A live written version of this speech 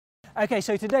Okay,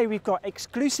 so today we've got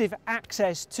exclusive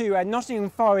access to a Nottingham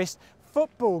Forest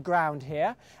football ground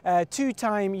here,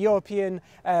 two-time European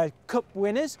Cup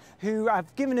winners who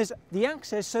have given us the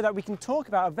access so that we can talk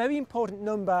about a very important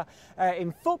number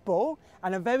in football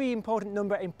and a very important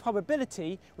number in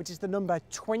probability, which is the number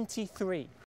 23.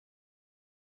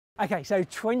 Okay, so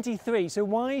 23. So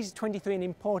why is 23 an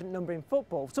important number in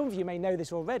football? Some of you may know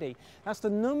this already. That's the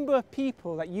number of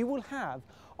people that you will have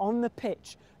on the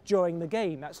pitch during the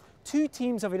game. That's two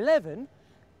teams of 11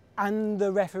 and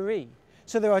the referee.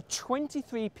 So there are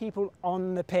 23 people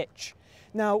on the pitch.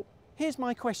 Now, here's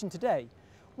my question today.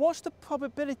 What's the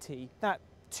probability that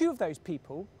two of those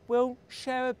people will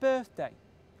share a birthday?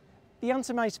 The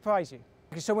answer may surprise you.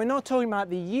 Okay, so we're not talking about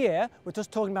the year, we're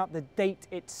just talking about the date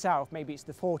itself. Maybe it's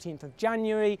the 14th of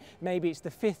January, maybe it's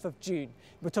the 5th of June.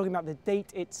 We're talking about the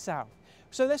date itself.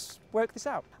 So let's work this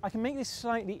out. I can make this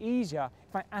slightly easier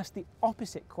if I ask the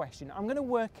opposite question. I'm going to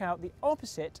work out the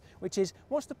opposite, which is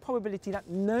what's the probability that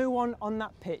no one on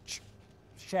that pitch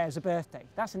shares a birthday?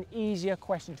 That's an easier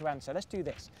question to answer. Let's do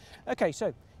this. Okay,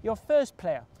 so your first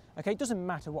player, okay, it doesn't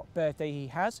matter what birthday he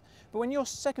has, but when your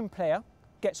second player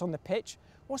gets on the pitch,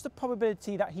 what's the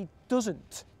probability that he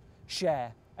doesn't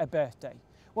share a birthday?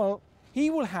 Well, he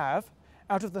will have,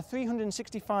 out of the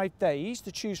 365 days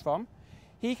to choose from,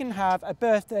 he can have a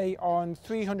birthday on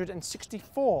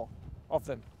 364 of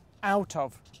them out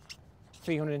of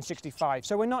 365.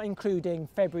 So we're not including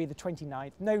February the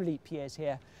 29th, no leap years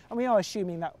here, and we are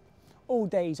assuming that all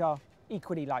days are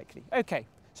equally likely. Okay,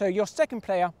 so your second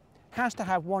player has to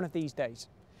have one of these days.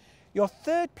 Your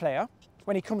third player,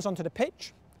 when he comes onto the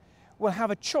pitch, will have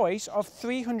a choice of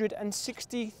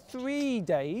 363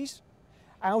 days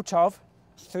out of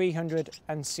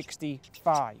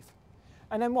 365.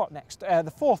 And then what next? The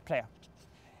fourth player.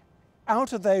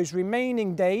 Out of those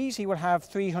remaining days, he will have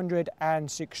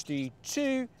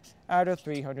 362 out of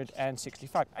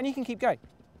 365. And you can keep going.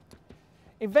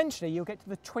 Eventually, you'll get to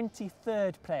the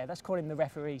 23rd player. Let's call him the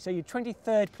referee. So your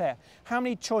 23rd player, how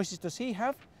many choices does he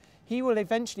have? He will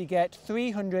eventually get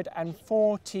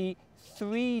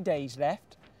 343 days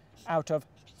left out of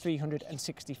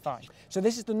 365. So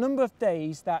this is the number of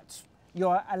days that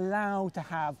you're allowed to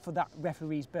have for that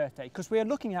referee's birthday, because we are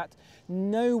looking at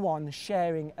no one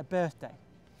sharing a birthday.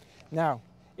 Now,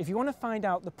 if you want to find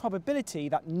out the probability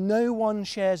that no one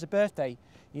shares a birthday,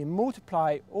 you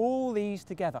multiply all these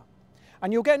together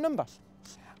and you'll get a number.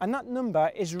 And that number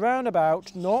is round about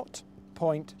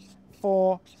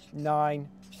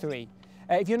 0.493.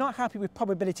 If you're not happy with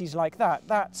probabilities like that,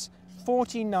 that's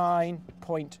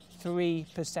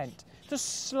 49.3%.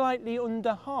 Just slightly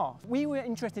under half. We were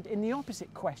interested in the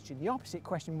opposite question. The opposite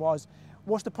question was,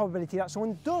 what's the probability that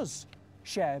someone does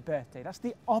share a birthday? That's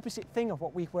the opposite thing of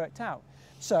what we've worked out.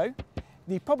 So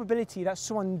the probability that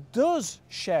someone does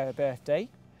share a birthday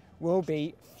will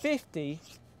be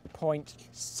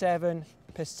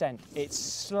 50.7%. It's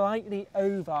slightly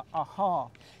over a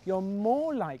half. You're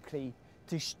more likely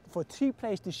for two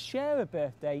players to share a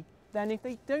birthday than if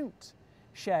they don't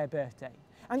share a birthday.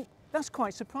 And that's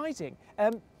quite surprising.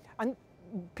 And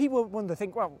people wonder,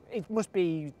 think, well, it must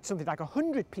be something like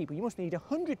 100 people. You must need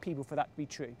 100 people for that to be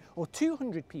true, or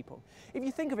 200 people. If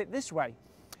you think of it this way,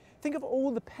 think of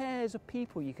all the pairs of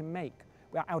people you can make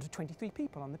out of 23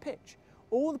 people on the pitch.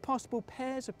 All the possible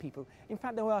pairs of people. In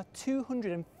fact, there are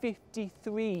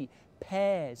 253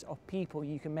 pairs of people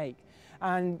you can make.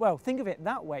 And, well, think of it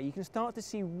that way. You can start to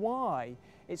see why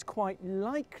it's quite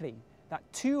likely that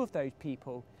two of those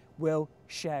people will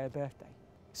share a birthday.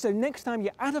 So next time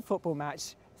you're at a football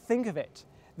match, think of it.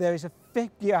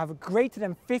 You have a greater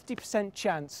than 50%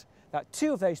 chance that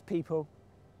two of those people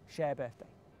share a birthday.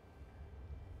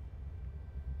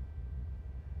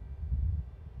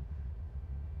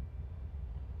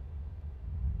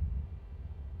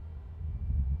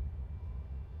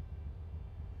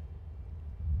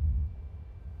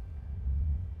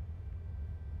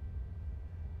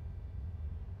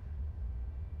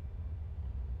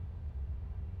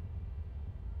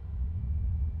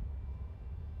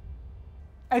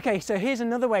 Okay, so here's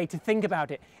another way to think about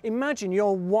it. Imagine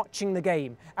you're watching the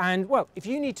game and, well, if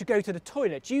you need to go to the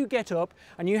toilet, you get up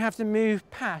and you have to move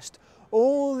past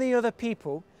all the other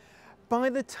people. By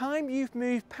the time you've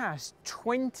moved past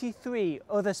 23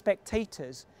 other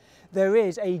spectators, there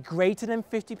is a greater than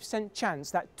 50% chance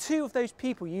that two of those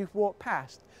people you've walked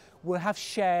past will have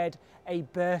shared a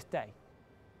birthday.